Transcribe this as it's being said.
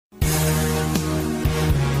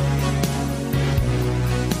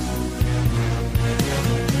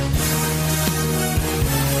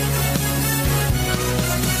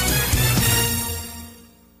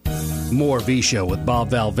More V-Show with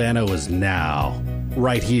Bob Valvano is now,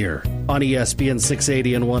 right here on ESPN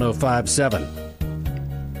 680 and 105.7.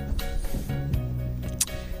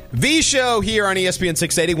 V-Show here on ESPN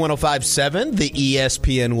 680, 105.7, the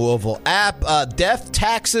ESPN Louisville app. Death,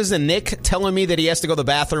 taxes, and Nick telling me that he has to go to the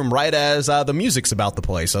bathroom right as the music's about to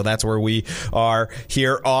play. So that's where we are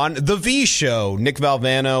here on the V-Show. Nick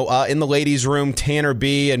Valvano in the ladies' room, Tanner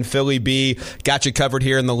B and Philly B. Got you covered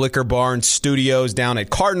here in the Liquor Barn Studios down at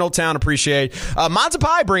Cardinal Town. Appreciate Monza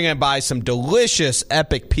Pie bringing by some delicious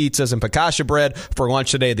epic pizzas and focaccia bread for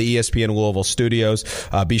lunch today at the ESPN Louisville Studios.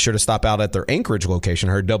 Be sure to stop out at their Anchorage location.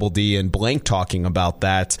 Heard Double D and Blank talking about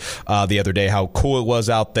that the other day, how cool it was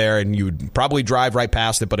out there, and you would probably drive right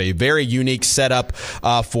past it, but a very unique setup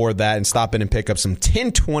for that. And stop in and pick up some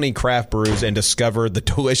 1020 craft brews and discover the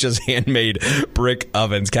delicious handmade brick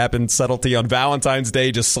ovens. Captain Subtlety on Valentine's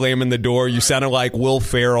Day just slamming the door. You sounded like Will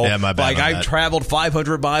Ferrell. Yeah, my bad. Like, I've traveled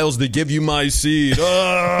 500 miles to give you my seed.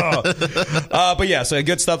 But yeah, so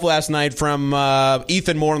good stuff last night from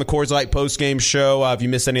Ethan Moore on the Coors Light postgame show. If you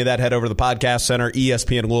missed any of that, head over to the podcast center,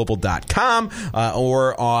 ESPNLouisville.com,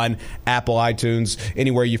 or on Apple iTunes,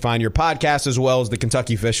 anywhere you find your podcast, as well as the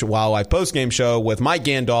Kentucky Fish and Wildlife postgame show with Mike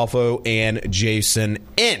Gandolfo and Jason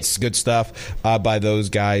Ince. Good stuff by those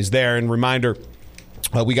guys there. And reminder,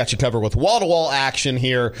 we got you covered with wall-to-wall action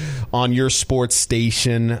here on your sports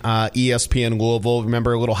station, ESPN Louisville.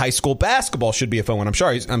 Remember, a little high school basketball should be a fun one. I'm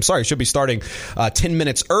sorry, it should be starting 10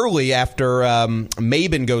 minutes early after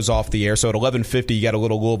Maben goes off the air. So at 11:50, you got a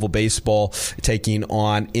little Louisville baseball taking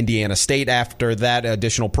on Indiana State. After that,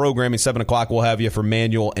 additional programming, 7 o'clock, we'll have you for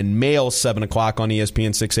Manual and Male, 7 o'clock on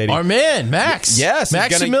ESPN 680. Our man, Max. Yes.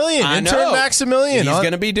 Maximilian. Intern Maximilian. He's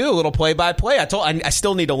going to be due a little play-by-play. I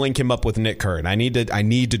still need to link him up with Nick Curran. I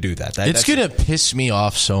need to do that. It's going to piss me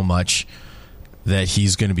off so much that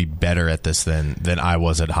he's going to be better at this than I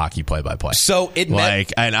was at hockey play-by-play. So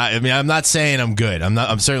I mean, I'm not saying I'm good.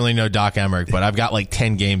 I'm certainly no Doc Emmerich, but I've got like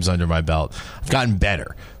 10 games under my belt. I've gotten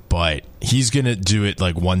better, but he's going to do it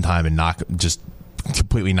like one time and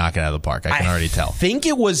completely knock it out of the park. I can already tell. I think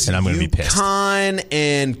it was and I'm going to be pissed. UConn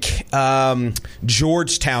and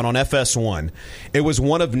Georgetown on FS1. It was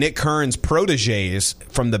one of Nick Curran's proteges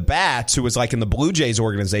from the Bats, who was like in the Blue Jays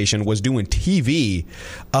organization, was doing TV.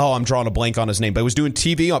 Oh, I'm drawing a blank on his name, but he was doing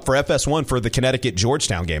TV for FS1 for the Connecticut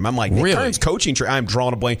Georgetown game. I'm like, Nick Curran's coaching. I'm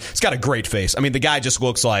drawing a blank. He's got a great face. I mean, the guy just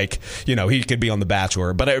looks like, he could be on The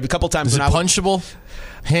Bachelor. But a couple times, is it punchable?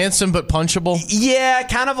 Handsome but punchable? Yeah,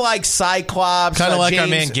 kind of like Cyclops. Kind of like James, our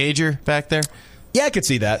man Gager back there? Yeah, I could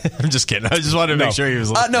see that. I'm just kidding. I just wanted to make sure he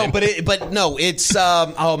was listening. It's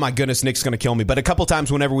oh my goodness, Nick's going to kill me. But a couple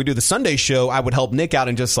times whenever we do the Sunday show, I would help Nick out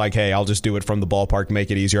and just like, hey, I'll just do it from the ballpark,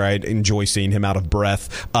 make it easier. I enjoy seeing him out of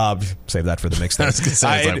breath. Save that for the mix. I was going to say,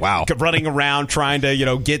 I was like, wow. Running around trying to,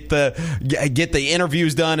 get the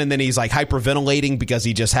interviews done, and then he's like hyperventilating because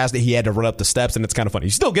he had to run up the steps, and it's kind of funny.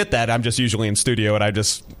 You still get that. I'm just usually in studio,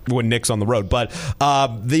 and when Nick's on the road. But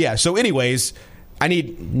so anyways, I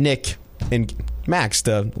need Nick and Max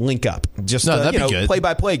to link up. Just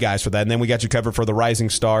play-by-play guys for that. And then we got you covered for the Rising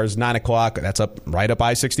Stars, 9 o'clock. That's right up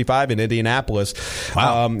I-65 in Indianapolis.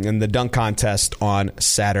 Wow. And the dunk contest on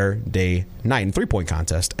Saturday night, and three-point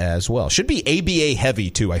contest as well. Should be ABA heavy,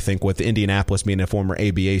 too, I think, with Indianapolis being a former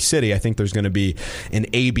ABA city. I think there's going to be an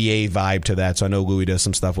ABA vibe to that. So I know Louis does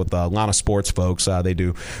some stuff with Lana Sports folks. They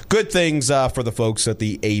do good things for the folks at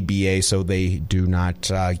the ABA, so they do not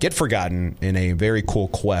get forgotten in a very cool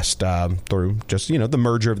quest through just, the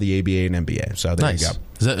merger of the ABA and NBA. So there you go.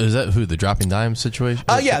 Is that who, the Dropping Dime situation?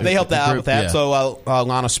 Yeah, they helped out with that. Yeah. So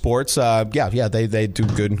Lana Sports, they do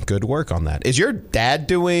good work on that. Is your dad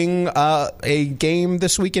doing a game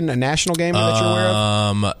this weekend, a national game that you're aware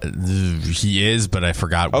of? He is, but I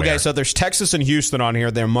forgot where. Okay, so there's Texas and Houston on here.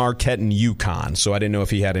 They're Marquette and UConn. So I didn't know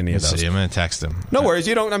if he had any of those. See, I'm going to text him. No worries.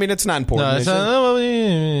 You don't. I mean, it's not important.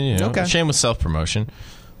 Okay. Shameless self-promotion.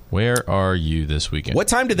 Where are you this weekend? What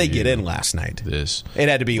time did they get in last night? It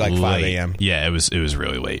had to be like 5 a.m. Yeah, it was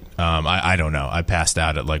really late. I don't know. I passed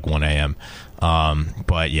out at like 1 a.m.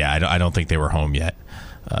 But yeah, I don't think they were home yet.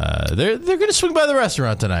 They're going to swing by the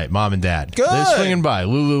restaurant tonight, Mom and Dad. Good. They're swinging by.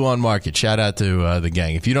 Lulu on Market. Shout out to the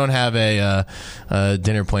gang. If you don't have a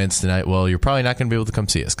dinner plans tonight, well, you're probably not going to be able to come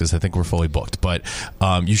see us because I think we're fully booked. But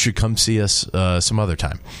you should come see us some other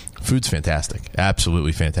time. Food's fantastic.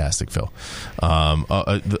 Absolutely fantastic, Phil.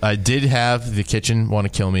 I did have the kitchen want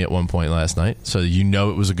to kill me at one point last night, so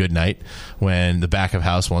it was a good night when the back of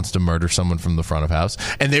house wants to murder someone from the front of house,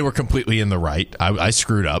 and they were completely in the right. I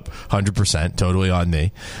screwed up 100%, totally on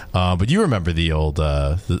me. But you remember the old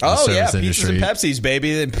the service industry. Pizzas and Pepsis,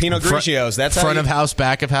 baby, and Pinot Grigios. That's front of house,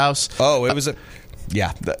 back of house. Oh, it was a...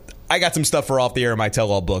 Yeah, I got some stuff for off the air in my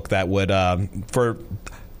tell-all book that would for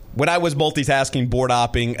when I was multitasking, board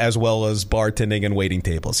hopping as well as bartending and waiting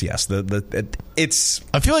tables. Yes, it's.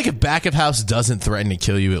 I feel like if back of house doesn't threaten to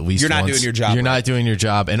kill you at least you're not once, doing your job. You're not doing your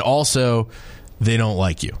job, and also they don't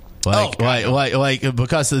like you.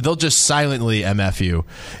 Because they'll just silently MF you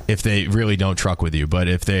if they really don't truck with you. But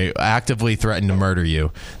if they actively threaten to murder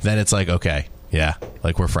you, then it's like, okay, yeah,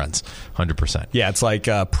 like we're friends, 100%. Yeah, it's like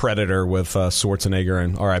Predator with Schwarzenegger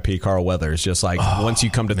and R.I.P. Carl Weathers. Just like once you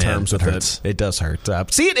come to terms with it does hurt.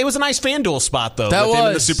 See, it was a nice FanDuel spot though. That with him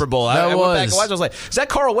in the was. Super Bowl. I went back and watched. I was like, is that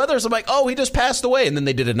Carl Weathers? I'm like, oh, he just passed away. And then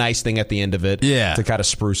they did a nice thing at the end of it. Yeah, to kind of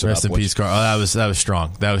spruce it Rest up. in peace, Carl. Oh, that was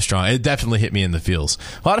strong. That was strong. It definitely hit me in the feels.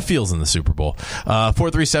 A lot of feels in the Super Bowl.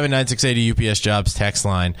 437-9680 UPS Jobs text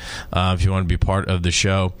line. If you want to be part of the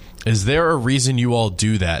show. Is there a reason you all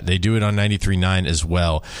do that? They do it on 93.9 as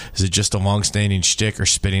well. Is it just a long-standing shtick or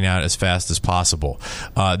spitting out as fast as possible?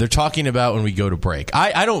 They're talking about when we go to break.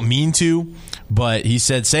 I don't mean to, but he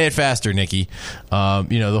said, say it faster, Nikki.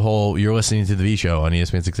 The whole, you're listening to the V Show on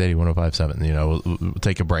ESPN 680, 105.7. We'll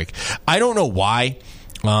take a break. I don't know why.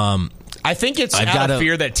 I think it's out of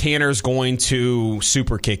fear that Tanner's going to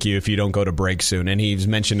super kick you if you don't go to break soon. And he's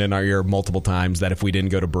mentioned in our ear multiple times that if we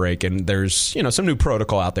didn't go to break, and there's some new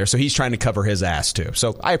protocol out there, so he's trying to cover his ass too.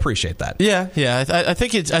 So I appreciate that. Yeah. I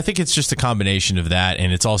think it's just a combination of that,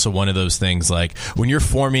 and it's also one of those things like when you're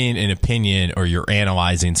forming an opinion or you're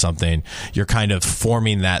analyzing something, you're kind of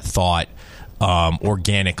forming that thought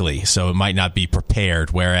organically, so it might not be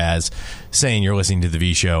prepared, whereas saying you're listening to the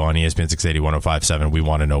V Show on ESPN 680 105.7 We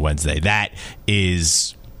Want to Know Wednesday, that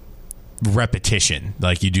is repetition.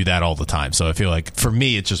 Like you do that all the time. So I feel like for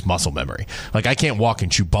me it's just muscle memory. Like I can't walk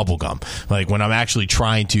and chew bubble gum. Like when I'm actually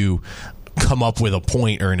trying to come up with a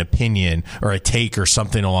point or an opinion or a take or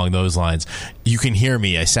something along those lines, you can hear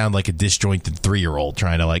me. I sound like a disjointed 3-year-old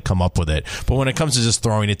trying to like come up with it. But when it comes to just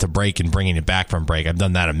throwing it to break and bringing it back from break, I've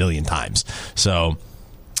done that a million times. So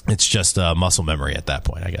it's just muscle memory at that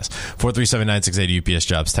point, I guess. 437-9680 UPS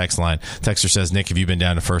Jobs text line. Texter says, Nick, have you been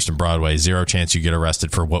down to First and Broadway? Zero chance you get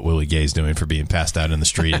arrested for what Willie Gay's doing for being passed out in the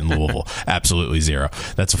street in Louisville. Absolutely zero.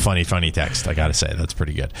 That's a funny text, I got to say. That's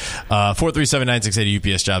pretty good.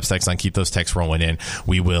 437-9680 UPS Jobs text line. Keep those texts rolling in.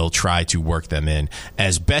 We will try to work them in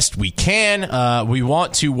as best we can. We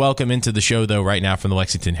want to welcome into the show, though, right now from the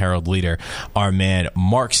Lexington Herald Leader, our man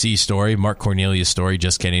Mark C. Story, Mark Cornelius Story.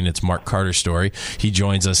 Just kidding. It's Mark Carter Story. He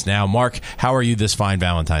joins us now. Mark, how are you this fine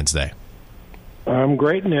Valentine's Day? I'm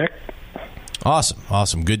great, Nick.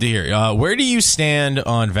 Awesome. Good to hear. Where do you stand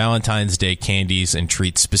on Valentine's Day candies and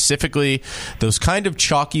treats, specifically those kind of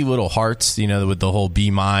chalky little hearts, with the whole be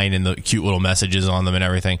mine and the cute little messages on them and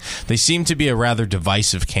everything? They seem to be a rather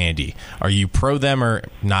divisive candy. Are you pro them or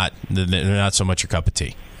not? They're not so much your cup of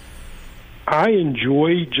tea. I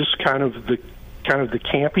enjoy just kind of the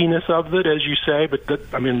campiness of it, as you say, but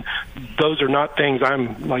those are not things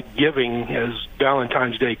I'm like giving as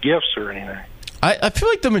Valentine's Day gifts or anything. I feel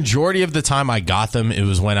like the majority of the time I got them, it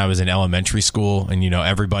was when I was in elementary school, and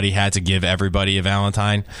everybody had to give everybody a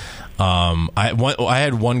Valentine. I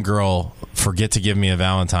had one girl forget to give me a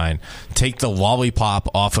Valentine, take the lollipop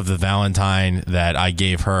off of the Valentine that I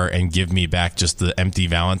gave her and give me back just the empty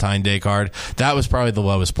Valentine Day card. That was probably the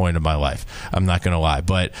lowest point of my life. I'm not going to lie.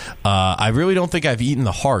 But I really don't think I've eaten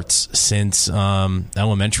the hearts since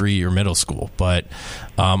elementary or middle school. But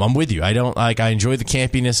I'm with you. I enjoy the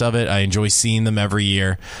campiness of it. I enjoy seeing them every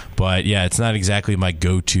year. But yeah, it's not exactly my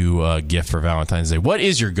go-to gift for Valentine's Day. What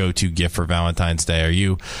is your go-to gift for Valentine's Day? Are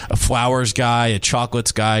you a flowers guy, a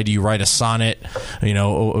chocolates guy? Do you write a sonnet?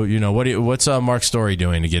 What's Mark Story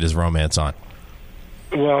doing to get his romance on?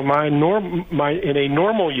 Well, in a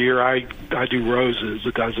normal year, I do roses,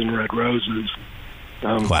 a dozen red roses.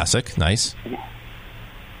 Classic, nice.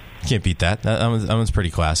 Can't beat that. That one's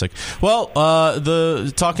pretty classic. Well,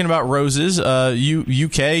 talking about roses,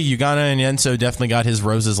 UK, Ugana and Yenso definitely got his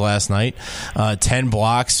roses last night. 10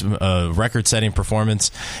 blocks, record-setting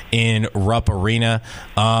performance in Rupp Arena.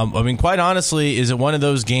 Quite honestly, is it one of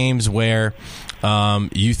those games where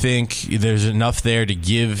you think there's enough there to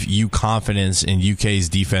give you confidence in UK's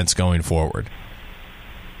defense going forward?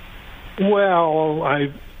 Well,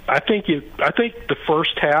 I think the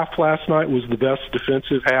first half last night was the best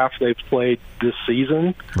defensive half they've played this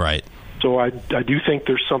season. Right. So I do think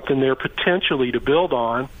there's something there potentially to build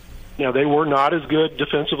on. Now, they were not as good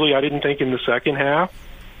defensively, I didn't think, in the second half.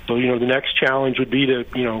 So, the next challenge would be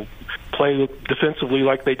to, play defensively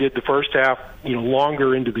like they did the first half,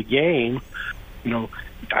 longer into the game.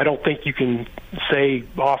 I don't think you can say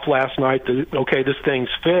off last night that, okay, this thing's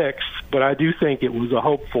fixed, but I do think it was a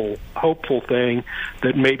hopeful thing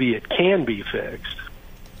that maybe it can be fixed.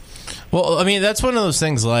 Well, I mean, that's one of those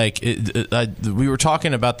things like we were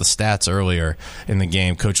talking about the stats earlier in the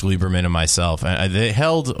game, Coach Lieberman and myself. And they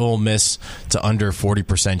held Ole Miss to under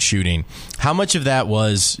 40% shooting. How much of that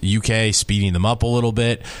was UK speeding them up a little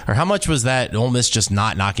bit, or how much was that Ole Miss just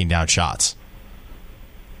not knocking down shots?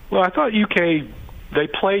 Well, I thought UK, they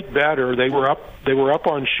played better. They were up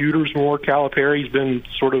on shooters more. Calipari's been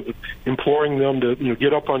sort of imploring them to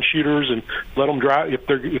get up on shooters and let them drive. If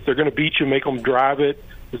they're going to beat you, make them drive it.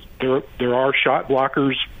 There are shot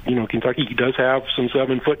blockers. Kentucky does have some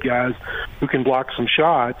 7-foot guys who can block some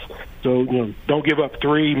shots. So don't give up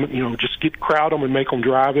three. Just crowd them and make them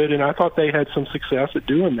drive it. And I thought they had some success at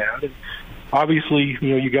doing that. And obviously,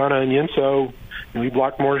 Ugonna and Yenso, he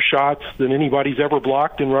blocked more shots than anybody's ever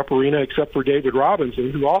blocked in Rupp Arena, except for David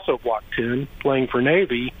Robinson, who also blocked 10, playing for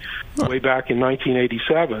Navy way back in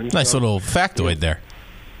 1987. Nice little factoid there.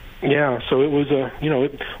 Yeah, so it was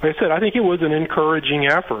like I said, I think it was an encouraging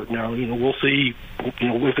effort. Now, we'll see,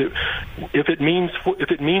 if it means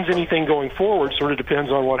anything going forward. Sort of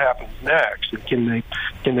depends on what happens next. Can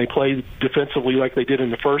they play defensively like they did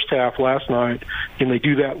in the first half last night? Can they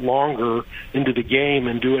do that longer into the game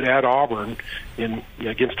and do it at Auburn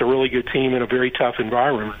against a really good team in a very tough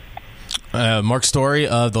environment? Mark Story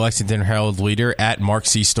of the Lexington Herald-Leader, at Mark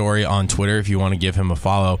C. Story on Twitter if you want to give him a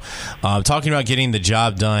follow. Talking about getting the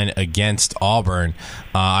job done against Auburn,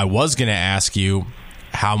 I was going to ask you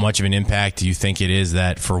how much of an impact do you think it is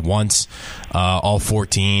that for once all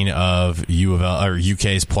 14 of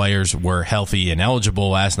UK's players were healthy and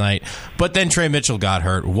eligible last night, but then Trey Mitchell got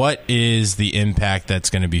hurt. What is the impact that's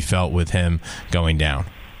going to be felt with him going down?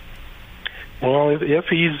 Well, if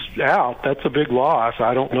he's out, that's a big loss.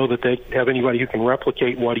 I don't know that they have anybody who can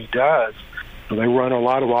replicate what he does. So they run a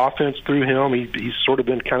lot of offense through him. He's sort of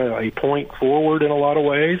been kind of a point forward in a lot of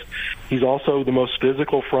ways. He's also the most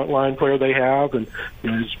physical frontline player they have, and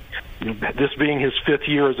this being his 5th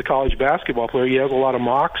year as a college basketball player, he has a lot of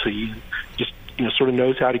moxie. Just sort of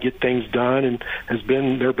knows how to get things done, and has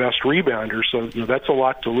been their best rebounder. So that's a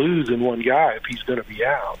lot to lose in one guy if he's going to be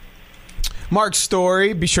out. Mark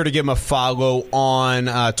Story, be sure to give him a follow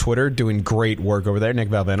on Twitter. Doing great work over there. Nick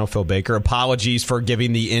Valvano, Phil Baker. Apologies for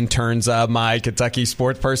giving the interns my Kentucky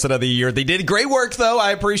Sports Person of the Year. They did great work, though.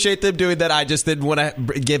 I appreciate them doing that. I just didn't want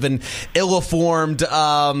to give an ill-informed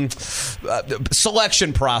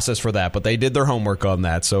selection process for that, but they did their homework on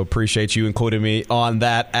that, so appreciate you including me on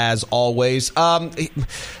that as always.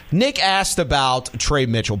 Nick asked about Trey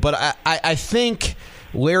Mitchell, but I think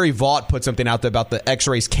Larry Vaught put something out there about the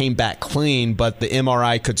x-rays came back clean, but the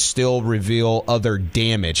MRI could still reveal other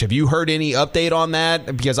damage. Have you heard any update on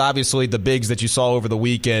that? Because obviously the bigs that you saw over the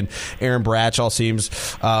weekend, Aaron Bradshaw seems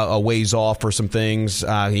a ways off for some things.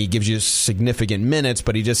 He gives you significant minutes,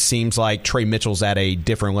 but he just seems like Trey Mitchell's at a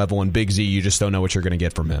different level, and Big Z, you just don't know what you're going to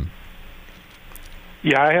get from him.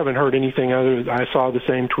 Yeah, I haven't heard anything other. I saw the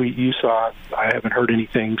same tweet you saw. I haven't heard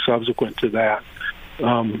anything subsequent to that.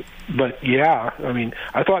 But yeah, I mean,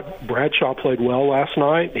 I thought Bradshaw played well last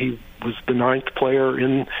night. He was the 9th player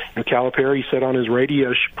in. Calipari said on his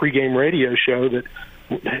pregame radio show that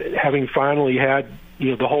having finally had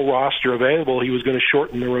the whole roster available, he was going to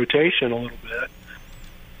shorten the rotation a little bit.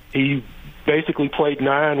 He basically played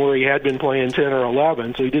 9 where he had been playing 10 or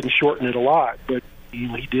 11, so he didn't shorten it a lot, but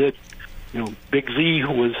he did. Big Z,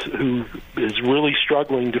 who is really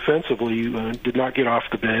struggling defensively, did not get off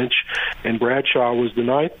the bench, and Bradshaw was the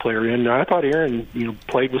 9th player in. I thought Aaron,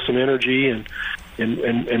 played with some energy and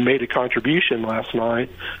made a contribution last night.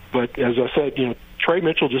 But as I said, Trey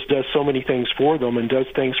Mitchell just does so many things for them and does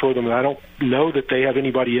things for them, and I don't know that they have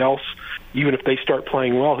anybody else, even if they start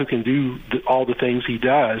playing well, who can do all the things he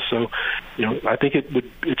does. So, I think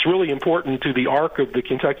it's really important to the arc of the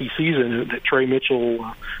Kentucky season that Trey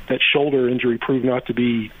Mitchell, that shoulder injury proved not to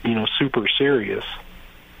be, super serious.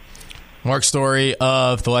 Mark Story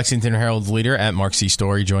of the Lexington Herald-Leader, at Mark C.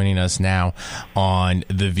 Story, joining us now on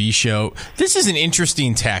the V Show. This is an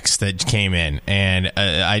interesting text that came in, and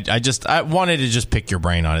I wanted to just pick your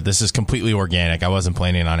brain on it. This is completely organic. I wasn't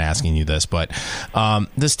planning on asking you this, but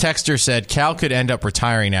this texter said Cal could end up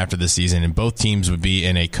retiring after the season, and both teams would be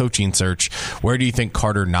in a coaching search. Where do you think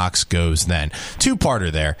Carter Knox goes then?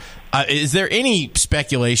 Two-parter there. Is there any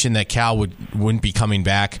speculation that Cal wouldn't be coming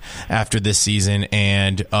back after this season?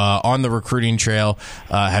 And on the recruiting trail,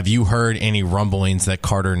 have you heard any rumblings that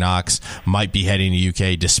Carter Knox might be heading to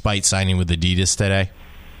UK despite signing with Adidas today?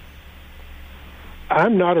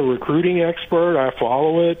 I'm not a recruiting expert. I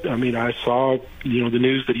follow it. I mean, I saw the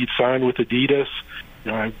news that he'd signed with Adidas.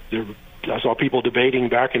 I saw people debating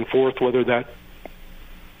back and forth whether that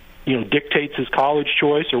dictates his college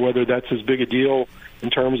choice or whether that's as big a deal in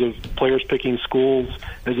terms of players picking schools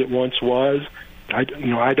as it once was. I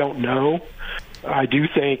don't know. I do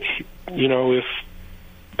think, I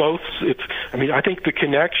think the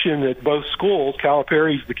connection at both schools,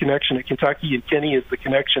 Calipari's the connection at Kentucky and Kenny is the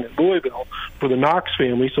connection at Louisville for the Knox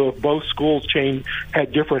family. So if both schools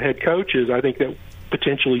had different head coaches, I think that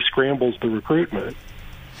potentially scrambles the recruitment.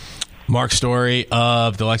 Mark Story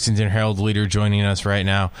of the Lexington Herald Leader joining us right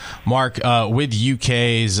now. Mark, with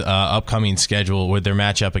UK's upcoming schedule, with their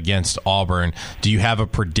matchup against Auburn, do you have a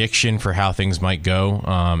prediction for how things might go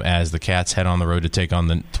as the Cats head on the road to take on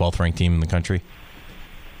the 12th ranked team in the country?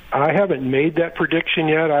 I haven't made that prediction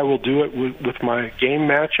yet. I will do it with my game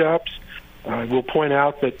matchups. I will point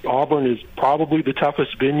out that Auburn is probably the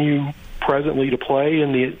toughest venue presently to play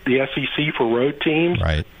in the SEC for road teams.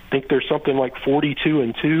 Right. I think there's something like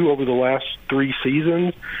 42-2 over the last 3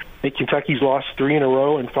 seasons. I think Kentucky's lost 3 in a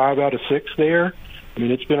row and 5 out of 6 there. I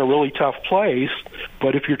mean, it's been a really tough place,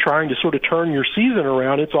 but if you're trying to sort of turn your season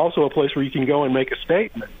around, it's also a place where you can go and make a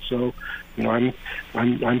statement. So, I'm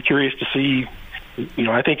curious to see.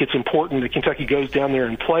 I think it's important that Kentucky goes down there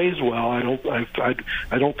and plays well.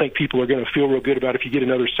 I don't think people are going to feel real good about if you get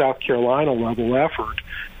another South Carolina level effort.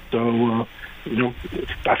 So,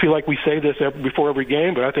 I feel like we say this before every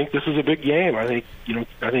game, but I think this is a big game. I think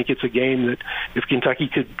it's a game that if Kentucky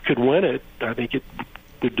could win it, I think it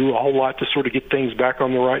would do a whole lot to sort of get things back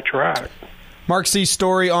on the right track. Mark C.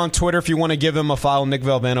 Story on Twitter, if you want to give him a follow. Nick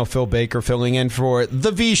Valvano, Phil Baker filling in for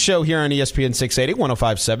The V Show here on ESPN 680,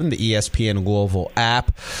 105.7, the ESPN Louisville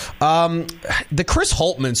app. The Chris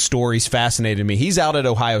Holtmann story's fascinated me. He's out at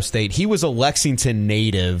Ohio State. He was a Lexington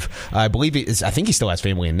native. I think he still has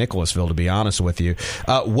family in Nicholasville, to be honest with you.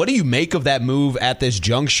 What do you make of that move at this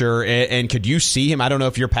juncture, and could you see him? I don't know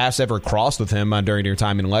if your paths ever crossed with him during your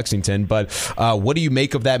time in Lexington, but what do you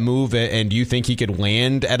make of that move, and do you think he could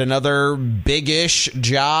land at another big-ish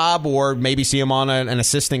job, or maybe see him on an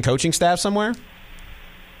assistant coaching staff somewhere?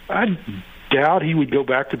 I doubt he would go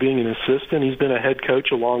back to being an assistant. He's been a head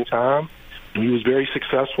coach a long time. He was very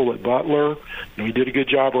successful at Butler. He did a good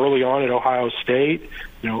job early on at Ohio State.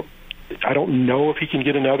 I don't know if he can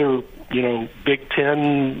get another, Big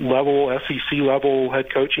Ten level, SEC level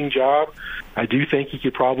head coaching job. I do think he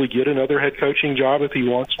could probably get another head coaching job if he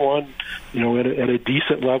wants one, at a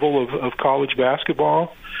decent level of college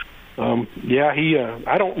basketball.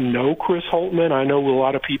 I don't know Chris Holtmann. I know a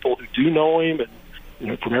lot of people who do know him,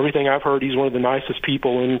 and from everything I've heard, he's one of the nicest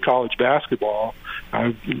people in college basketball.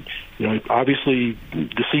 Obviously,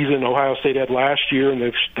 the season Ohio State had last year, and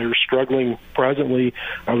they're struggling presently.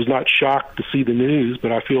 I was not shocked to see the news,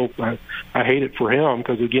 but I feel I hate it for him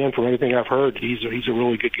because, again, from everything I've heard, he's a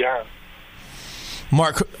really good guy.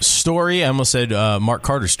 Mark Story, I almost said Mark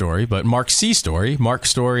Carter Story, but Mark C. Story. Mark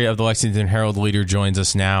Story of the Lexington Herald Leader joins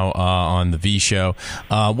us now on the V Show.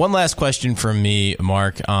 One last question from me,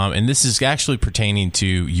 Mark, and this is actually pertaining to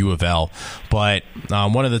U of L, but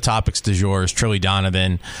one of the topics du jour is Trilly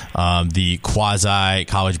Donovan, the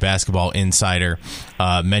quasi-college basketball insider,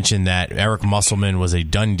 mentioned that Eric Musselman was a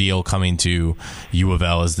done deal coming to U of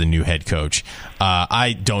L as the new head coach.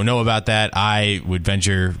 I don't know about that. I would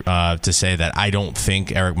venture to say that I don't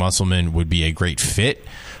think Eric Musselman would be a great fit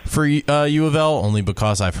for U of L, only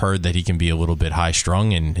because I've heard that he can be a little bit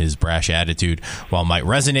high-strung, and his brash attitude, while it might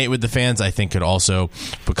resonate with the fans, I think could also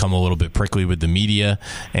become a little bit prickly with the media,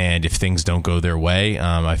 and if things don't go their way,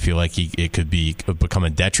 I feel like it could become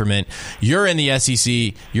a detriment. You're in the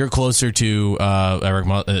SEC. You're closer to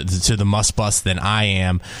to the Muss Bus than I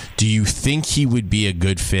am. Do you think he would be a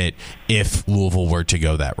good fit if Louisville were to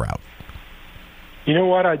go that route? You know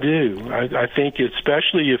what, I do. I think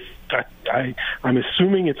especially if I'm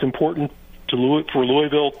assuming it's important for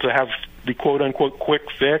Louisville to have the quote-unquote quick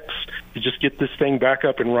fix to just get this thing back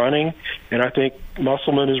up and running, and I think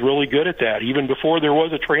Musselman is really good at that. Even before there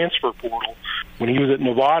was a transfer portal, when he was at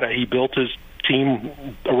Nevada, he built his team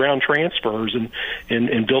around transfers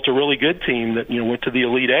and built a really good team that went to the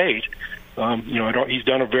Elite Eight. He's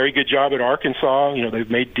done a very good job at Arkansas. They've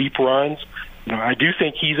made deep runs. I do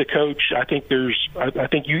think he's a coach. I don't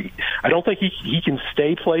think he can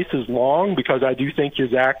stay places long because I do think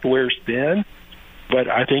his act wears thin. But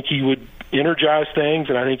I think he would energize things,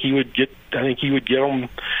 and I think he would get them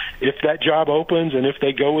if that job opens, and if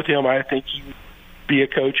they go with him. I think he would be a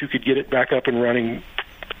coach who could get it back up and running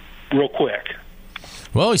real quick.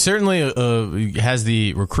 Well, he certainly has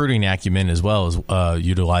the recruiting acumen as well as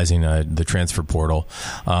utilizing the transfer portal.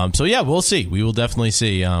 So, yeah, we'll see. We will definitely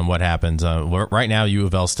see what happens. Right now, U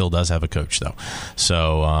of L still does have a coach, though.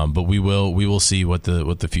 So, but we will see what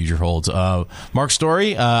the future holds. Mark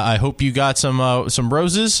Story, I hope you got some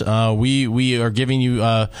roses. We are giving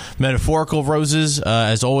you metaphorical roses.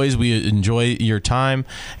 As always, we enjoy your time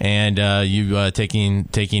and you taking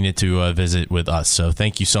it to visit with us. So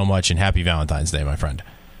thank you so much and happy Valentine's Day, my friend.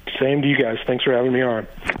 Same to you guys. Thanks for having me on.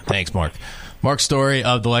 Thanks, Mark. Mark Story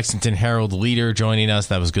of the Lexington Herald Leader joining us.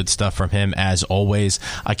 That was good stuff from him, as always.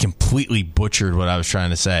 I completely butchered what I was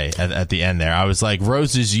trying to say at the end there. I was like,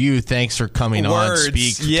 Roses, you, thanks for coming on,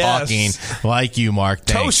 talking like you, Mark.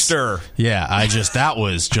 Thanks. Toaster. Yeah, that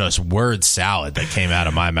was just word salad that came out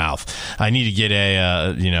of my mouth. I need to get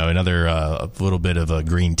another little bit of a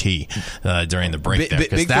green tea during the break there,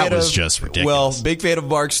 because that was just ridiculous. Well, big fan of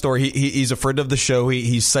Mark Story. He's a friend of the show.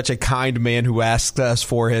 He's such a kind man who asked us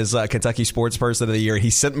for his Kentucky Sports Person of the Year. He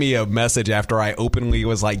sent me a message after I openly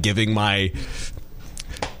was like giving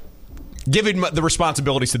the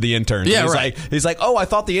responsibilities to the interns. Yeah, he's right. He's like, oh, I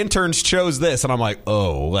thought the interns chose this, and I'm like,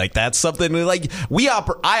 oh, like that's something like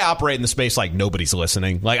I operate in the space like nobody's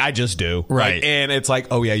listening, like I just do, right? Like, and it's like,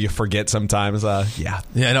 oh yeah, you forget sometimes, yeah.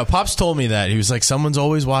 No, Pops told me that he was like, someone's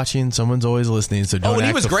always watching, someone's always listening, so don't. And he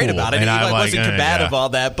act was a great fool. about it. And he wasn't combative of all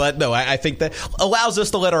that, but no, I think that allows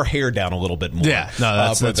us to let our hair down a little bit more. Yeah,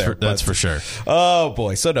 no, that's for sure. Oh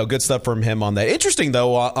boy, so no, good stuff from him on that. Interesting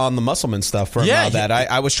though on the Musselman stuff from that.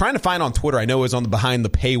 I was trying to find on Twitter. I know it was on the behind the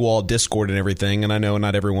paywall Discord and everything, and I know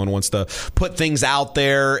not everyone wants to put things out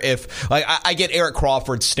there. If like I get Eric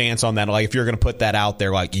Crawford's stance on that, like if you're going to put that out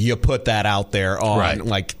there, like you put that out there on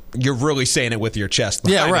like you're really saying it with your chest.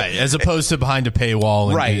 Yeah, right. As opposed to behind a paywall,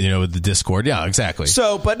 and, right? With the Discord. Yeah, exactly.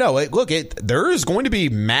 So, but no, there is going to be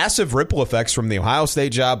massive ripple effects from the Ohio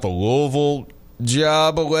State job, the Louisville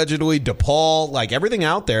job, allegedly, DePaul, like everything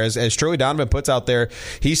out there. As Trilly Donovan puts out there,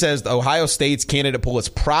 he says the Ohio State's candidate pool is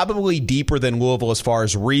probably deeper than Louisville as far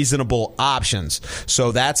as reasonable options.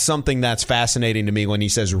 So that's something that's fascinating to me when he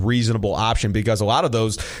says reasonable option, because a lot of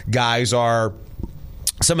those guys are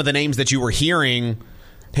some of the names that you were hearing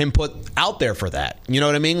him put out there for that. You know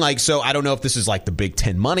what I mean? Like, so I don't know if this is like the Big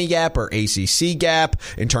Ten money gap or ACC gap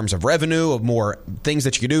in terms of revenue, of more things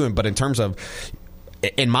that you can do, but in terms of,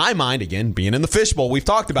 in my mind, again, being in the fishbowl, we've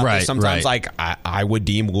talked about this sometimes. Like, I would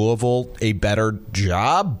deem Louisville a better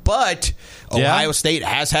job, but Ohio State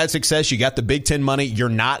has had success. You got the Big Ten money. You're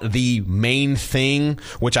not the main thing,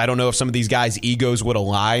 which I don't know if some of these guys' egos would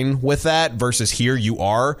align with that, versus here you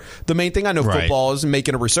are the main thing. I know football is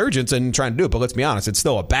making a resurgence and trying to do it, but let's be honest, it's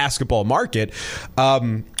still a basketball market.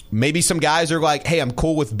 Maybe some guys are like, hey, I'm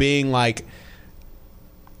cool with being like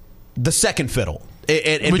the second fiddle.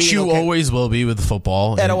 Which you always will be with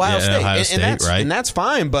football at Ohio State, right? And that's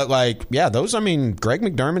fine. But like, yeah, those. I mean, Greg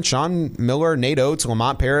McDermott, Sean Miller, Nate Oates,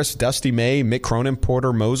 Lamont Paris, Dusty May, Mick Cronin,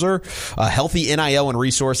 Porter Moser, healthy NIL and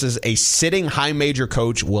resources. A sitting high major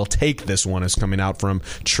coach will take this one. Is coming out from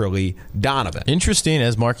Trilly Donovan. Interesting,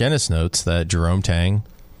 as Mark Ennis notes, that Jerome Tang,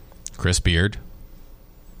 Chris Beard,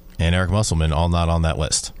 and Eric Musselman all not on that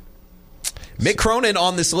list. Mick Cronin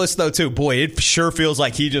on this list, though, too. Boy, it sure feels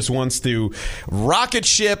like he just wants to rocket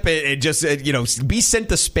ship and just, be sent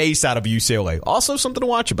to space out of UCLA. Also, something to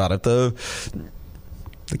watch about it. The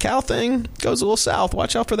Cal thing goes a little south.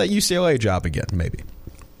 Watch out for that UCLA job again, maybe.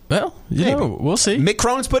 Well, we'll see. Mick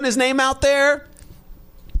Cronin's putting his name out there.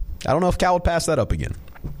 I don't know if Cal would pass that up again.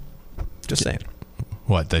 Just saying.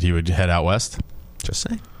 What, that he would head out west? Just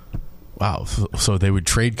saying. Wow, so they would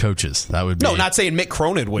trade coaches. That would be... No, not saying Mick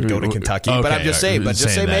Cronin would go to Kentucky, but I'm just saying. But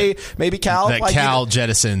just say maybe Cal... That Cal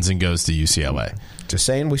jettisons and goes to UCLA. Just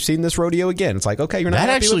saying, we've seen this rodeo again. It's like, okay, you're not that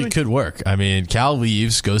happy actually with me? could work. I mean, Cal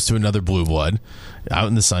leaves, goes to another blue blood, out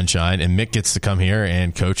in the sunshine, and Mick gets to come here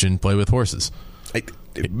and coach and play with horses.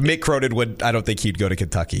 Mick Cronin would. I don't think he'd go to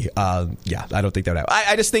Kentucky. I don't think that would happen.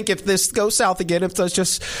 I just think if this goes south again, if there's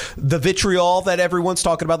just the vitriol that everyone's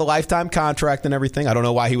talking about, the lifetime contract and everything, I don't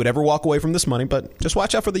know why he would ever walk away from this money, but just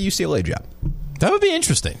watch out for the UCLA job. That would be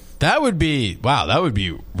interesting. That would be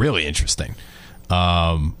really interesting.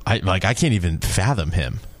 I can't even fathom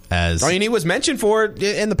him as... I mean, he was mentioned for it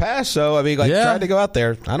in the past, so I mean, tried to go out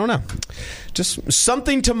there. I don't know. Just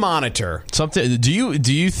something to monitor. Something. Do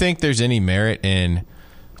you think there's any merit in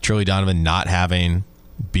Trilly Donovan not having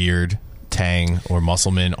Beard, Tang, or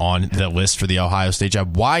Musselman on the list for the Ohio State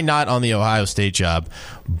job? Why not on the Ohio State job?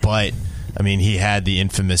 But I mean, he had the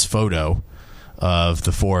infamous photo of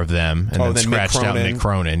the four of them, and then then scratched Mick out Mick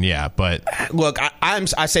Cronin. Yeah, but look,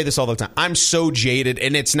 I say this all the time. I'm so jaded,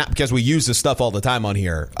 and it's not because we use this stuff all the time on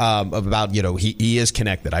here about he is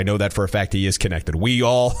connected. I know that for a fact. He is connected. We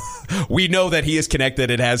know that he is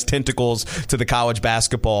connected. It has tentacles to the college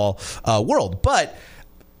basketball world, but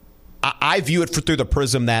I view it through the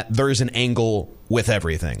prism that there's an angle with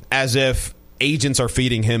everything, as if agents are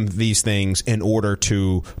feeding him these things in order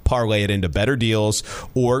to parlay it into better deals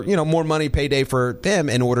or, more money payday for them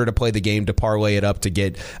in order to play the game, to parlay it up to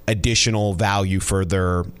get additional value for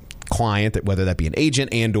their client, whether that be an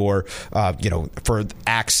agent and or for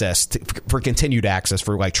access for continued access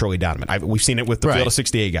for like Trilly Donovan. We've seen it with the Field of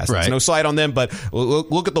 68 guys. There's no slight on them, but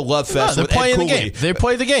look at the love fest. They're with playing Ed the Cooley. game. They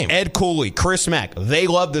play the game. Ed Cooley, Chris Mack, they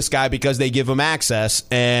love this guy because they give him access,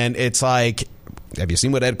 and it's like, have you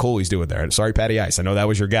seen what Ed Cooley's doing there? Sorry, Patty Ice. I know that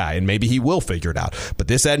was your guy, and maybe he will figure it out. But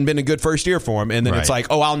this hadn't been a good first year for him, and then it's like,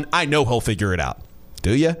 I know he'll figure it out.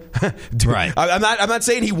 Do you? Right. I'm not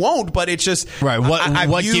saying he won't, but it's just right.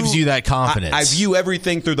 What gives you that confidence? I view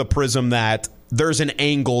everything through the prism that there's an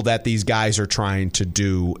angle that these guys are trying to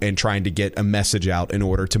do and trying to get a message out in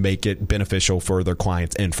order to make it beneficial for their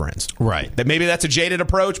clients and friends. Right. That maybe that's a jaded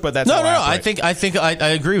approach, but that's no. I think I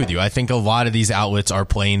agree with you. I think a lot of these outlets are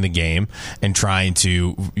playing the game and trying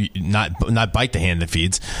to not bite the hand that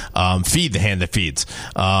feeds, feed the hand that feeds,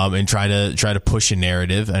 and try to push a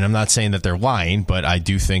narrative. And I'm not saying that they're lying, but I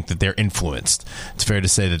do think that they're influenced. It's fair to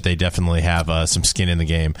say that they definitely have some skin in the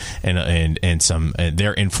game and some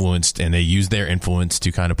they're influenced, and they use their influence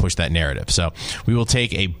to kind of push that narrative. So we will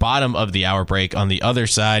take a bottom of the hour break. On the other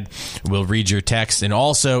side, we'll read your text, and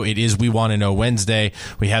also it is We Want to Know Wednesday.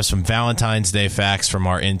 We have some Valentine's Day facts from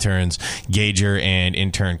our interns Gager and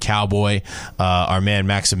intern Cowboy. Our man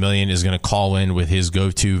Maximilian is going to call in with his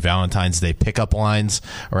go-to Valentine's Day pickup lines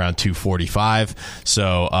around 2:45.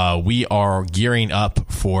 So we are gearing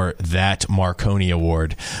up for that Marconi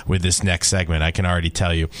Award with this next segment. I can already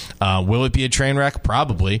tell you. Will it be a train wreck?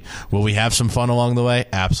 Probably. Will we have some fun along the way?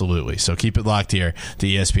 Absolutely. So keep it locked here to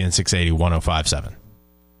ESPN 680 1057.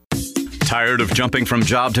 Tired of jumping from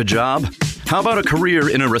job to job? How about a career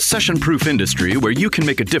in a recession-proof industry where you can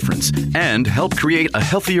make a difference and help create a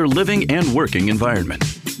healthier living and working environment?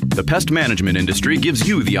 The pest management industry gives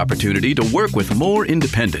you the opportunity to work with more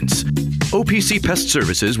independence. OPC Pest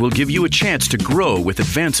Services will give you a chance to grow with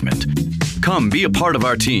advancement. Come be a part of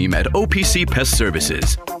our team at OPC Pest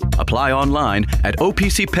Services. Apply online at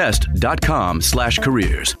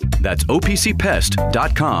opcpest.com/careers. That's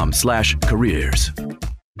opcpest.com/careers.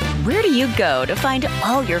 Where do you go to find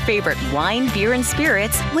all your favorite wine, beer, and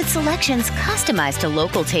spirits with selections customized to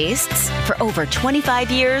local tastes? For over 25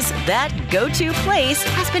 years, that go-to place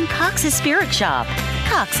has been Cox's Spirit Shop.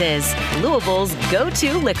 Cox's, Louisville's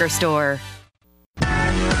go-to liquor store.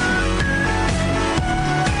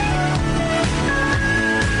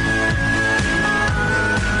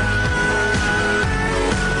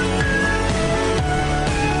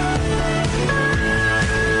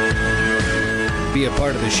 Be a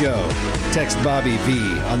part of the show. Text Bobby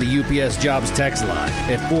V on the UPS Jobs text line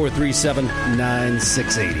at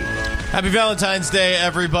 437-9680. Happy Valentine's Day,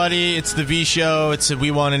 everybody. It's the V Show. It's a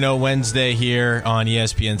We Want to Know Wednesday here on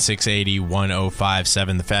ESPN 680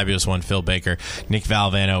 1057. The fabulous one, Phil Baker, Nick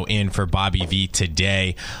Valvano in for Bobby V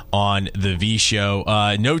today on the V Show.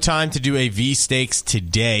 No time to do a V Stakes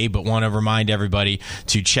today, but want to remind everybody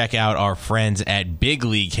to check out our friends at Big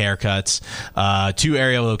League Haircuts. 2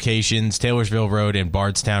 area locations, Taylorsville Road and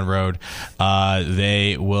Bardstown Road.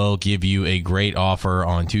 They will give you a great offer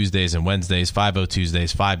on Tuesdays and Wednesdays, 5-0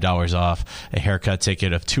 Tuesdays, $5 off a haircut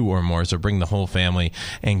ticket of 2 or more. So bring the whole family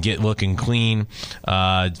and get looking clean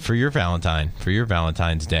for your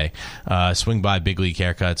Valentine's Day. Swing by Big League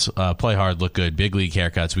Haircuts. Play hard, look good. Big League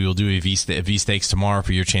Haircuts. We will do a V Stakes tomorrow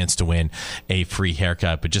for your chance to win a free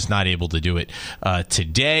haircut, but just not able to do it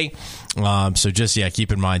today. So just,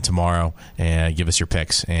 keep in mind tomorrow and give us your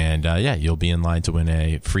picks. And, you'll be in line to win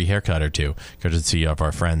a free haircut or 2, courtesy of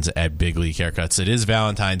our friends at Big League Haircuts. It is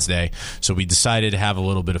Valentine's Day, so we decided to have a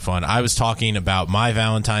little bit of fun. I was talking about my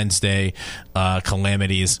Valentine's Day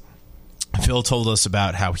calamities. Phil told us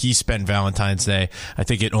about how he spent Valentine's Day. I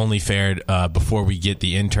think it only fared before we get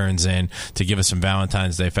the interns in to give us some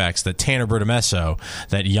Valentine's Day facts that Tanner Bertomesso,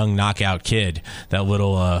 that young knockout kid, that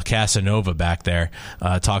little Casanova back there,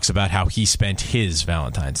 talks about how he spent his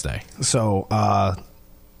Valentine's Day. So,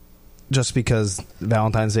 just because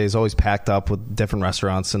Valentine's Day is always packed up with different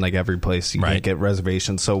restaurants and like every place you can't get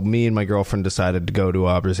reservations. So me and my girlfriend decided to go to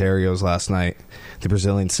Braserios last night, the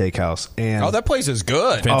Brazilian steakhouse. And that place is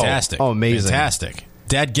good. Fantastic. Oh, amazing. Fantastic.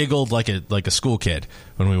 Dad giggled like a school kid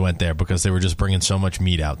when we went there because they were just bringing so much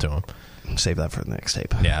meat out to him. Save that for the next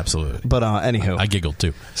tape. Yeah, absolutely. But anywho, I giggled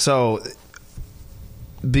too. So,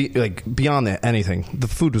 beyond that, anything, the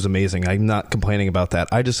food was amazing. I'm not complaining about that.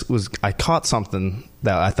 I caught something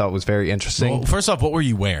that I thought was very interesting. Well, first off, what were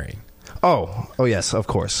you wearing? Oh, yes, of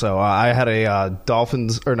course. So I had a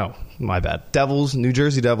Devils, New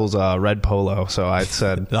Jersey Devils red polo. So I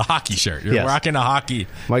said the hockey shirt. You're yes. rocking a hockey.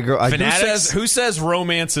 My girl. Who says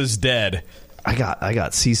romance is dead? I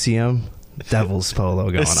got CCM Devils polo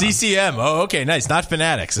going a on. CCM. Oh, okay, nice. Not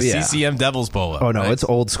Fanatics. A CCM Devils polo. Oh no, nice. It's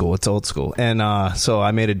old school. And so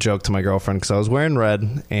I made a joke to my girlfriend because I was wearing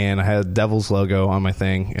red and I had Devils logo on my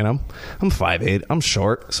thing. And I'm 5'8". I'm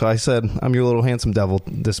short, so I said I'm your little handsome devil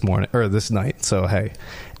this night. So hey,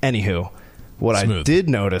 anywho, what Smooth. I did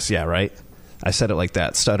notice, yeah, right. I said it like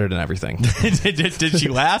that, stuttered and everything. Did she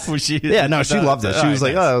laugh? Was she? Yeah, no, she loved it. She was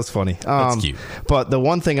like, "Oh, that was funny." That's cute. But the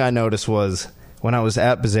one thing I noticed was when I was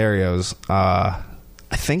at Bizzario's, I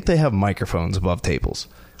think they have microphones above tables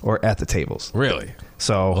or at the tables. Really?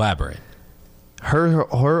 So elaborate.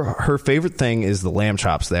 Her favorite thing is the lamb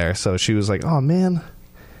chops there. So she was like, "Oh man,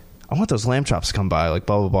 I want those lamb chops to come by." Like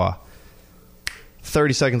blah blah blah.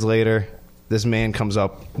 30 seconds later, this man comes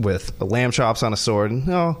up with lamb chops on a sword. And,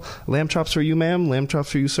 "Oh, lamb chops for you, ma'am. Lamb chops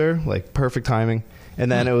for you, sir." Like perfect timing.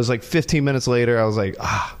 And then it was like 15 minutes later, I was like,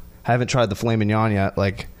 I haven't tried the filet mignon yet.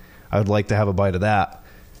 Like, I would like to have a bite of that.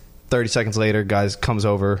 30 seconds later, guys comes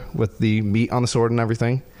over with the meat on the sword and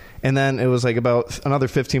everything. And then it was like about another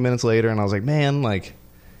 15 minutes later, and I was like, man, like,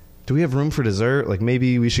 do we have room for dessert? Like,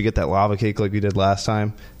 maybe we should get that lava cake like we did last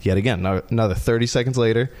time. Yet again, another 30 seconds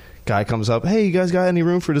later, guy comes up, "Hey, you guys got any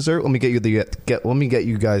room for dessert? Let me get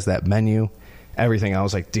you guys that menu." Everything. I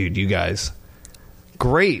was like, dude, you guys,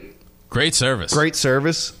 great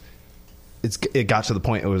service. It got to the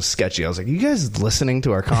point it was sketchy. I was like, "You guys listening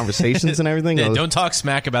to our conversations and everything?" Yeah, don't talk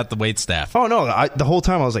smack about the wait staff. Oh no! The whole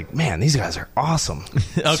time I was like, "Man, these guys are awesome,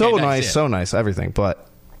 Okay, so nice, nice, so nice, everything." But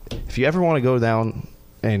if you ever want to go down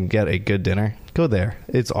and get a good dinner, go there.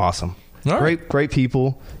 It's awesome. All right. Great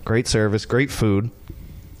people, great service, great food.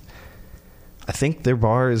 I think their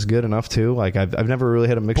bar is good enough too. Like I've never really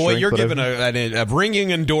had a mixed drink. Boy, you're giving a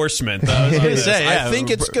ringing endorsement. I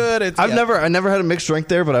think it's good. I've never had a mixed drink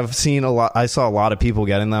there, but I've seen a lot. I saw a lot of people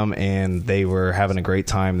getting them, and they were having a great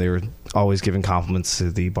time. They were always giving compliments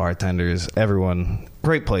to the bartenders. Everyone,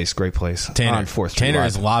 great place. Tanner, on 4th Street Tanner Live.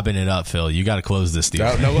 is lobbing it up, Phil. You got to close this deal.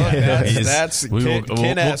 No, that's we'll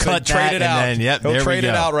cut trade it out. And then, He'll trade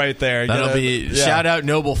it out right there. That'll be shout out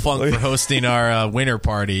Noble Funk for hosting our winter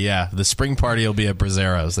party. Yeah, the spring party will be at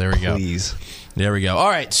Brazzero's. There we go. Please. There we go. All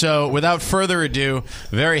right, so without further ado,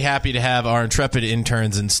 very happy to have our intrepid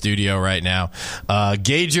interns in studio right now.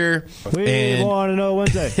 Gager We want to know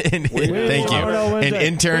Wednesday. Thank you. And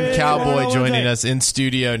intern Cowboy joining us in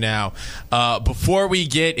studio now. Before we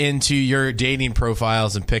get into your dating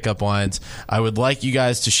profiles and pickup lines, I would like you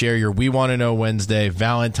guys to share your We Want to Know Wednesday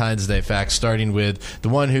Valentine's Day facts, starting with the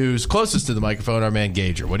one who's closest to the microphone, our man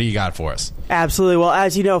Gager. What do you got for us? Absolutely. Well,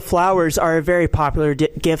 as you know, flowers are a very popular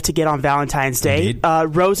gift to get on Valentine's Day.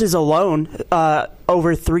 Roses alone,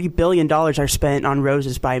 over $3 billion are spent on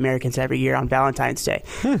roses by Americans every year on Valentine's Day.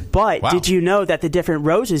 But did you know that the different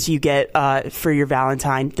roses you get for your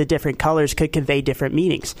Valentine, the different colors could convey different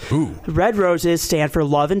meanings? Ooh. Red roses stand for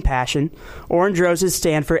love and passion. Orange roses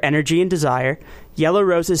stand for energy and desire. Yellow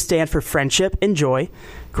roses stand for friendship and joy.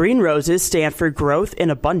 Green roses stand for growth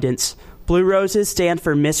and abundance. Blue roses stand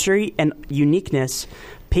for mystery and uniqueness.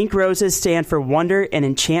 Pink roses stand for wonder and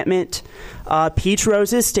enchantment. Peach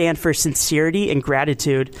roses stand for sincerity and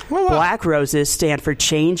gratitude. Black roses stand for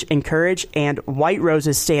change and courage. And white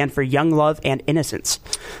roses stand for young love and innocence.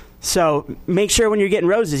 So make sure when you're getting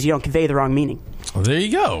roses, you don't convey the wrong meaning. Well, there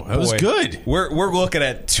you go. That was good. We're looking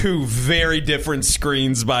at two very different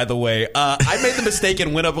screens, by the way. I made the mistake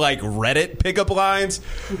and went up like Reddit pickup lines.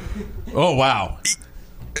 Oh, wow.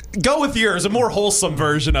 Go with yours, a more wholesome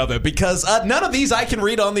version of it, because none of these I can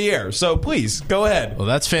read on the air. So please, go ahead. Well,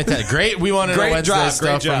 that's fantastic. Great. We want to know Wednesday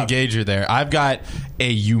stuff from Gager there. I've got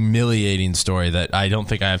a humiliating story that I don't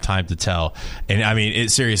think I have time to tell. And I mean,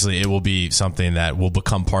 seriously, it will be something that will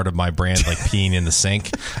become part of my brand, like peeing in the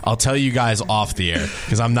sink. I'll tell you guys off the air,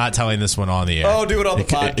 because I'm not telling this one on the air. Oh, do it on the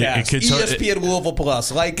podcast. ESPN Louisville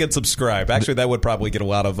Plus. Like and subscribe. Actually, that would probably get a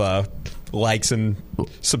lot of likes and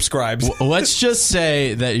subscribes. Let's just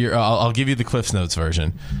say that I'll give you the Cliff's Notes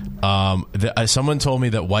version. Someone told me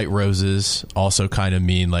that white roses also kind of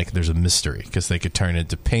mean like there's a mystery, because they could turn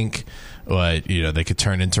into pink But, they could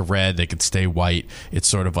turn into red. They could stay white. It's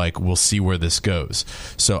sort of like, we'll see where this goes.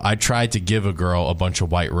 So I tried to give a girl a bunch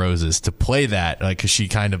of white roses to play that, because she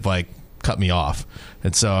kind of cut me off.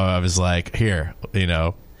 And so I was like, here,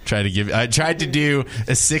 I tried to do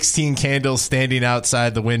a 16 candles standing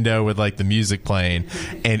outside the window with the music playing,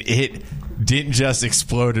 and it didn't just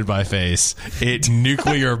explode in my face, it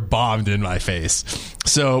nuclear bombed in my face.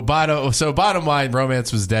 So bottom line,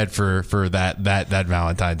 romance was dead for that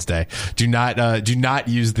Valentine's Day. Do not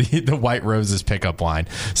use the white roses pickup line.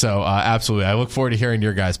 So absolutely, I look forward to hearing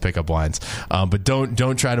your guys' pickup lines. But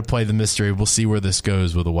don't try to play the mystery. We'll see where this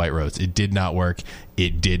goes with a white rose. It did not work.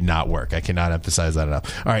 It did not work. I cannot emphasize that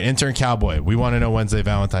enough. All right, intern Cowboy, we want to know Wednesday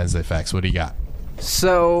Valentine's Day facts. What do you got?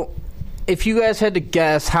 So, if you guys had to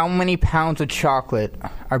guess, how many pounds of chocolate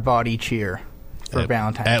are bought each year for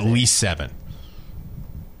Valentine's Day? At least 7,000.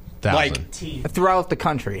 Throughout the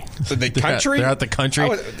country. So the country? Throughout the country?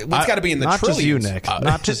 It's got to be in the not trillions. Just you, Nick.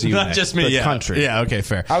 Not just you, Not Nick, just me, the yeah. country. Yeah, okay,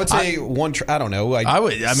 fair. I would say I don't know. I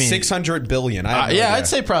mean 600 billion. I'd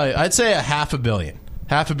say a $500 million.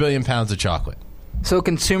 $500 million pounds of chocolate. So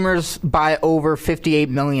consumers buy over 58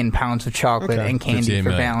 million pounds of chocolate and candy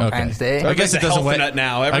for Valentine's Day. I guess it doesn't weigh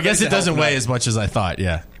now. I guess it doesn't weigh as much as I thought.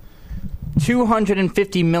 Yeah.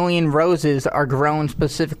 250 million roses are grown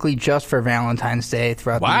specifically just for Valentine's Day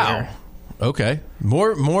throughout the year. Okay.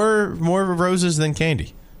 More roses than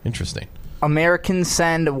candy. Interesting. Americans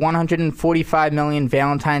send 145 million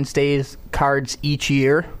Valentine's Day cards each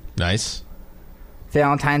year. Nice.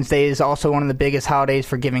 Valentine's Day is also one of the biggest holidays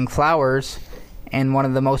for giving flowers and one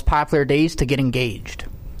of the most popular days to get engaged.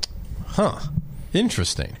 Huh.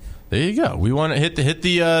 Interesting. There you go. We want to hit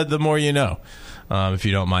the more you know. If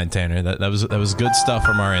you don't mind, Tanner. That was good stuff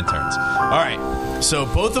from our interns. All right. So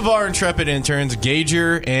both of our intrepid interns,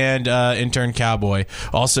 Gager and intern Cowboy.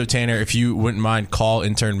 Also, Tanner, if you wouldn't mind, call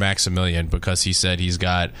intern Maximilian because he said he's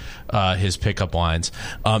got his pickup lines.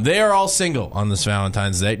 They are all single on this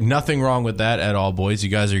Valentine's Day. Nothing wrong with that at all, boys. You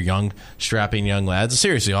guys are young, strapping young lads.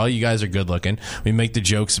 Seriously, all you guys are good looking. We make the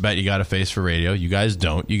jokes about you got a face for radio. You guys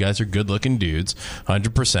don't. You guys are good looking dudes,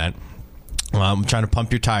 100%. I'm trying to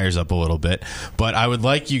pump your tires up a little bit, but I would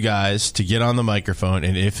like you guys to get on the microphone,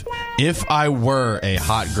 and if I were a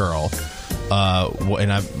hot girl,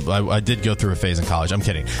 and I did go through a phase in college. I'm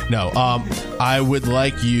kidding. No, I would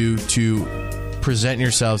like you to present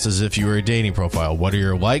yourselves as if you were a dating profile. What are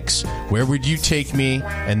your likes? Where would you take me?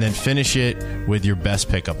 And then finish it with your best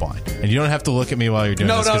pickup line. And you don't have to look at me while you're doing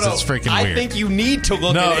this because it's freaking weird. I think you need to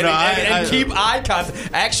look at it and keep eye contact.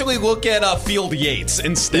 Actually, look at Field Yates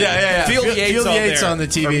instead. Yeah. Field Yates on the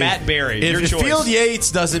TV. Or Matt Berry. If your choice. Field Yates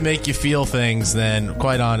doesn't make you feel things, then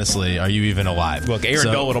quite honestly, are you even alive? Look, Aaron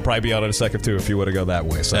Dolan will probably be out in a second too if you would to go that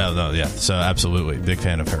way. So. Yeah. So absolutely, big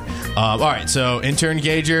fan of her. All right, so intern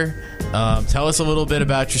Gager, tell us a little bit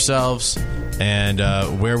about yourselves and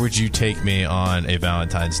where would you take me on a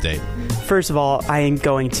Valentine's date? First of all, I am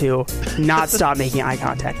going to not stop making eye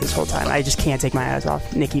contact this whole time. I just can't take my eyes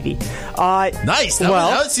off Nikki V. Nice.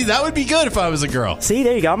 That would be good if I was a girl. See,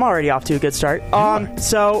 there you go. I'm already off to a good start.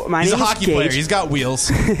 So my name is Gage. He's a hockey player. He's got wheels.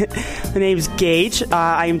 My name is Gage.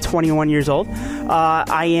 I am 21 years old.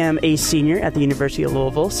 I am a senior at the University of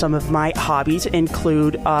Louisville. Some of my hobbies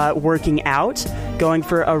include working out, going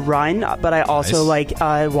for a run, but I also like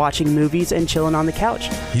watching movies and chilling on the couch.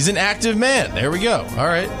 He's an active man. There we go. All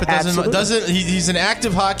right. But he's an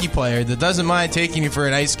active hockey player that doesn't mind taking you for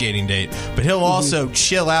an ice skating date, but he'll also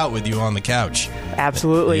chill out with you on the couch.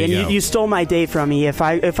 Absolutely. And you stole my date from me. If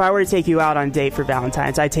I were to take you out on a date for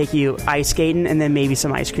Valentine's, I'd take you ice skating and then maybe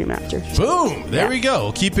some ice cream after. Boom. There we go.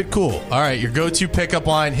 We'll keep it cool. All right. Your go-to pickup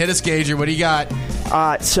line. Hit us, Gager. What do you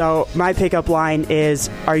got? So my pickup line is,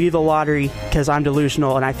 are you the lottery? Because I'm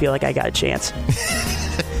delusional and I feel like I got a chance.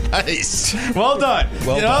 Nice. Well done.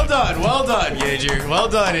 Well done, Gager. Well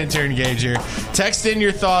done, intern Gager. Text in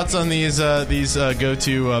your thoughts on these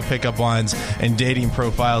go-to pickup lines and dating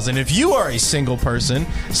profiles. And if you are a single person,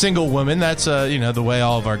 single woman, that's the way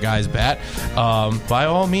all of our guys bat. By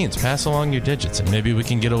all means, pass along your digits, and maybe we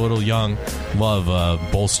can get a little young love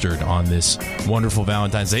bolstered on this wonderful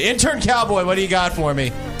Valentine's Day. Intern Cowboy, what do you got for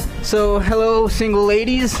me? So, hello, single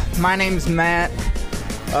ladies. My name's Matt.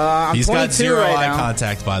 He's got zero eye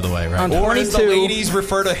contact, by the way, right? Or as the ladies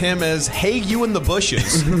refer to him as, hey, you in the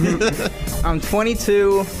bushes. I'm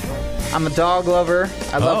 22. I'm a dog lover.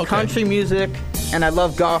 I love country music, and I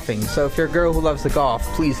love golfing. So if you're a girl who loves the golf,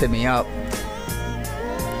 please hit me up.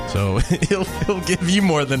 So he'll give you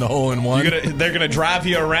more than a hole in one. They're going to drive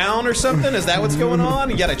you around or something? Is that what's going on?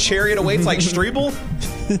 You got a chariot of weights like Strebel?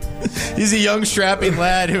 He's a young, strapping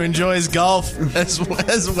lad who enjoys golf as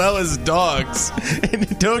well as dogs.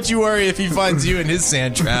 And don't you worry if he finds you in his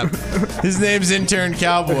sand trap. His name's Intern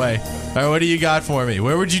Cowboy. All right, what do you got for me?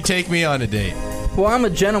 Where would you take me on a date? Well, I'm a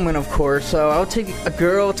gentleman, of course, so I'll take a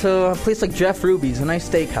girl to a place like Jeff Ruby's, a nice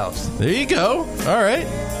steakhouse. There you go. All right.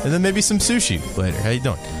 And then maybe some sushi later. How you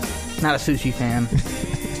doing? Not a sushi fan.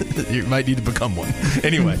 You might need to become one.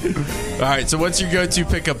 Anyway. All right, so what's your go-to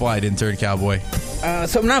pickup line, Intern Cowboy?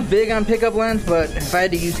 So I'm not big on pickup lines, but if I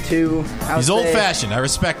had to use two, I would He's say, old-fashioned. I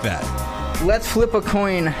respect that. let's flip a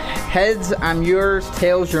coin. Heads, I'm yours.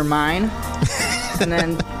 Tails, you're mine. And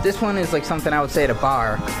then this one is like something I would say at a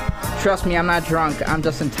bar. Trust me, I'm not drunk. I'm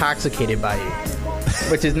just intoxicated by you.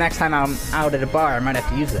 Which is next time I'm out at a bar, I might have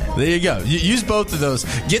to use that. There you go. Use both of those.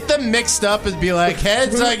 Get them mixed up and be like,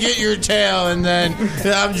 heads, I get your tail, and then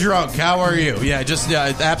I'm drunk. How are you? Yeah,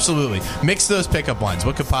 absolutely. Mix those pickup lines.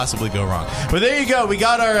 What could possibly go wrong? But there you go. We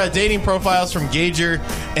got our dating profiles from Gager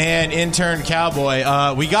and Intern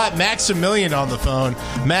Cowboy. We got Maximilian on the phone.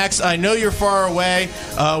 Max, I know you're far away.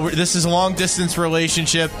 This is a long-distance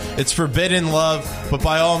relationship. It's forbidden love. But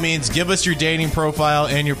by all means, give us your dating profile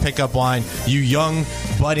and your pickup line. You young,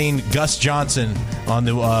 budding Gus Johnson on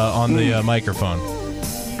the microphone.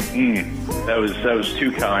 That was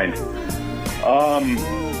too kind.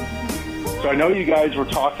 So I know you guys were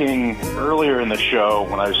talking earlier in the show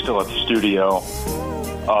when I was still at the studio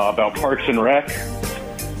about Parks and Rec.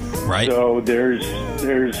 Right. So there's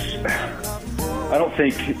I don't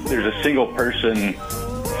think there's a single person,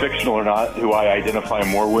 fictional or not, who I identify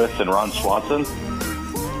more with than Ron Swanson.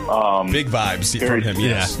 Big vibes from him,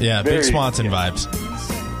 yes. Yeah, big Swanson vibes.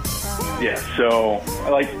 Yeah, so I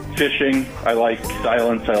like fishing. I like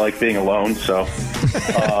silence. I like being alone. So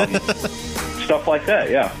stuff like that,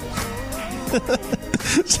 yeah.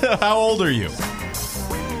 So how old are you?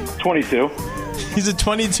 22. He's a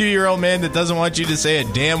 22-year-old man that doesn't want you to say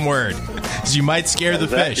a damn word, because you might scare the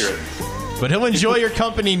fish. Accurate. But he'll enjoy your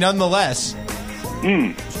company nonetheless.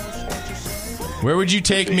 Where would you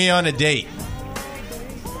take me on a date?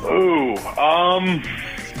 Ooh,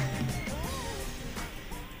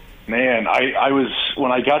 man, I was,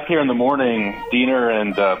 when I got there in the morning, Diener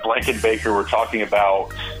and Blankenbaker were talking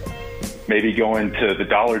about maybe going to the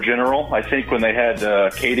Dollar General, I think, when they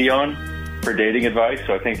had Katie on for dating advice.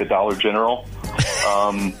 So I think the Dollar General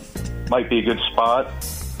might be a good spot.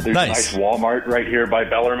 There's a nice Walmart right here by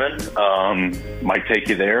Bellarmine. Might take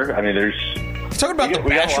you there. I mean, there's... Talking about the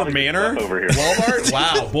Basham Manor over here. Walmart?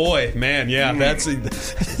 Wow, boy, man, yeah, that's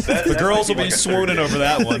the girls will be swooning over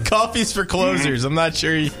that one. The coffee's for closers. I'm not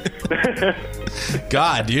sure.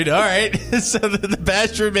 God, dude. All right. So the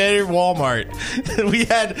Basham Manor Walmart. We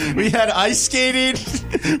had ice skating.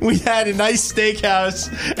 We had a nice steakhouse,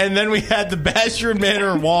 and then we had the Basham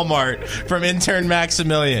Manor Walmart from Intern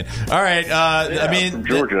Maximilian. All right. I mean, from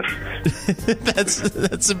Georgia.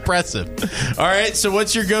 That's impressive. All right. So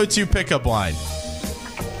what's your go-to pickup line?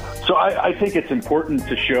 So I think it's important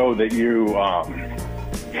to show that you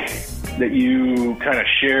kind of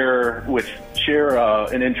share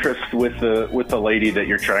an interest with the lady that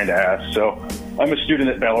you're trying to ask. So I'm a student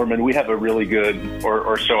at Bellarmine. We have a really good,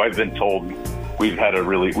 or so I've been told, we have a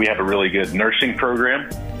really good nursing program.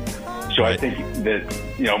 So I think that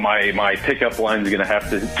my pickup line is going to have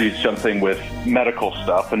to do something with medical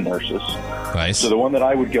stuff and nurses. Nice. So the one that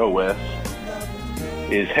I would go with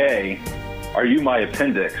is, hey, are you my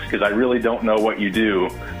appendix? Because I really don't know what you do,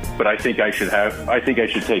 but I think I should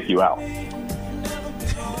take you out.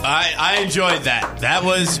 I enjoyed that. That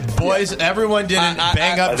was, boys, everyone did a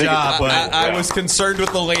bang-up job. But I was concerned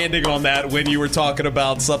with the landing on that when you were talking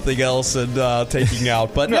about something else and taking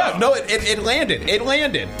out. But no, it landed. It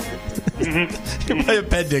landed. My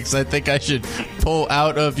appendix, I think I should pull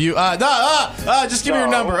out of you. Just give me your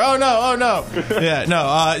number. Oh, no. Yeah,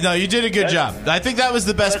 no, you did a good job. I think that was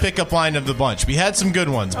the best pickup line of the bunch. We had some good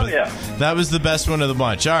ones, but that was the best one of the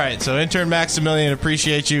bunch. All right, so Intern Maximilian,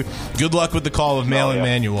 appreciate you. Good luck with the call of Mail and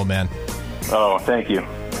Manual, man. Oh, thank you.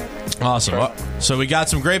 Awesome. So we got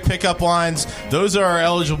some great pickup lines. Those are our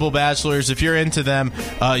eligible bachelors. If you're into them,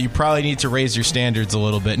 you probably need to raise your standards a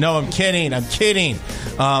little bit. No, I'm kidding.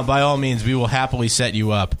 By all means, we will happily set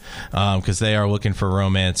you up because they are looking for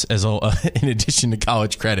romance in addition to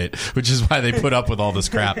college credit, which is why they put up with all this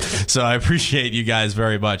crap. So I appreciate you guys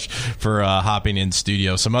very much for hopping in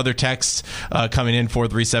studio. Some other texts coming in,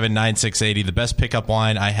 437-9680. The best pickup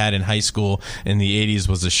line I had in high school in the 80s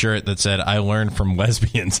was a shirt that said, "I learned from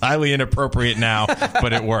lesbians." Highly inappropriate now. now,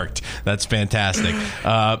 but it worked. That's fantastic.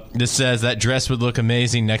 This says that dress would look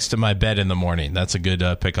amazing next to my bed in the morning. That's a good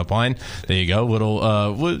pickup line. There you go. Little,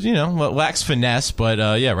 lacks finesse, but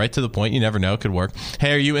right to the point. You never know. It could work.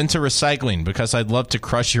 Hey, are you into recycling? Because I'd love to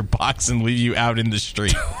crush your box and leave you out in the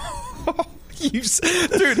street. Dude,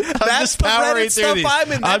 that's the Reddit stuff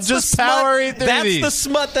I'm in. I'm just powering through these. That's the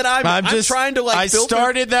smut that I'm trying to I filter.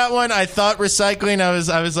 started that one. I thought recycling.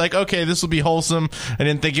 I was like, okay, this will be wholesome. I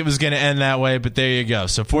didn't think it was going to end that way, but there you go.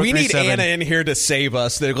 So 437. We need Anna in here to save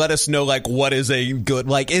us. To let us know what is a good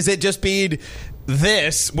is it just being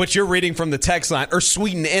this, what you're reading from the text line, or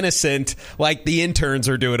sweet and innocent like the interns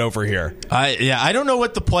are doing over here? I don't know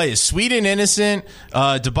what the play is. Sweet and innocent,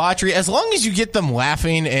 debauchery, as long as you get them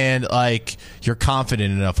laughing and you're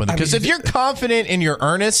confident enough with them. Because if you're confident and you're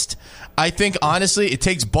earnest, I think honestly it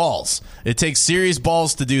takes balls. It takes serious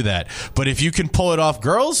balls to do that. But if you can pull it off,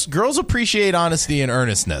 girls appreciate honesty and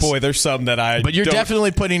earnestness. Boy, there's some that But you're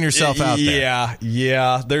definitely putting yourself out there.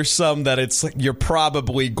 Yeah. There's some that it's you're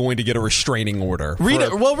probably going to get a restraining order. Read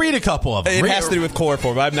a couple of them. It has to do with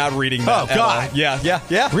chloroform. I'm not reading that. Oh, God. Yeah.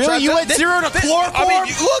 Really? You went 0 to chloroform?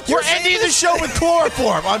 Look, we're ending the show with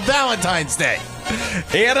chloroform on Valentine's Day.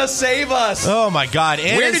 Anna, save us. Oh, my God.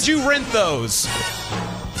 Where did you rent those?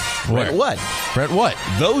 Where? What? Rent what?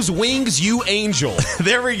 Those wings, you angel.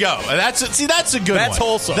 There we go. That's a good one. That's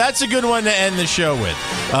wholesome. That's a good one to end the show with.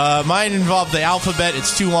 Mine involved the alphabet.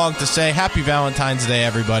 It's too long to say. Happy Valentine's Day,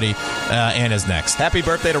 everybody. Anna's next. Happy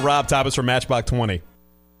birthday to Rob Thomas from Matchbox 20.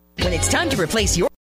 When it's time to replace your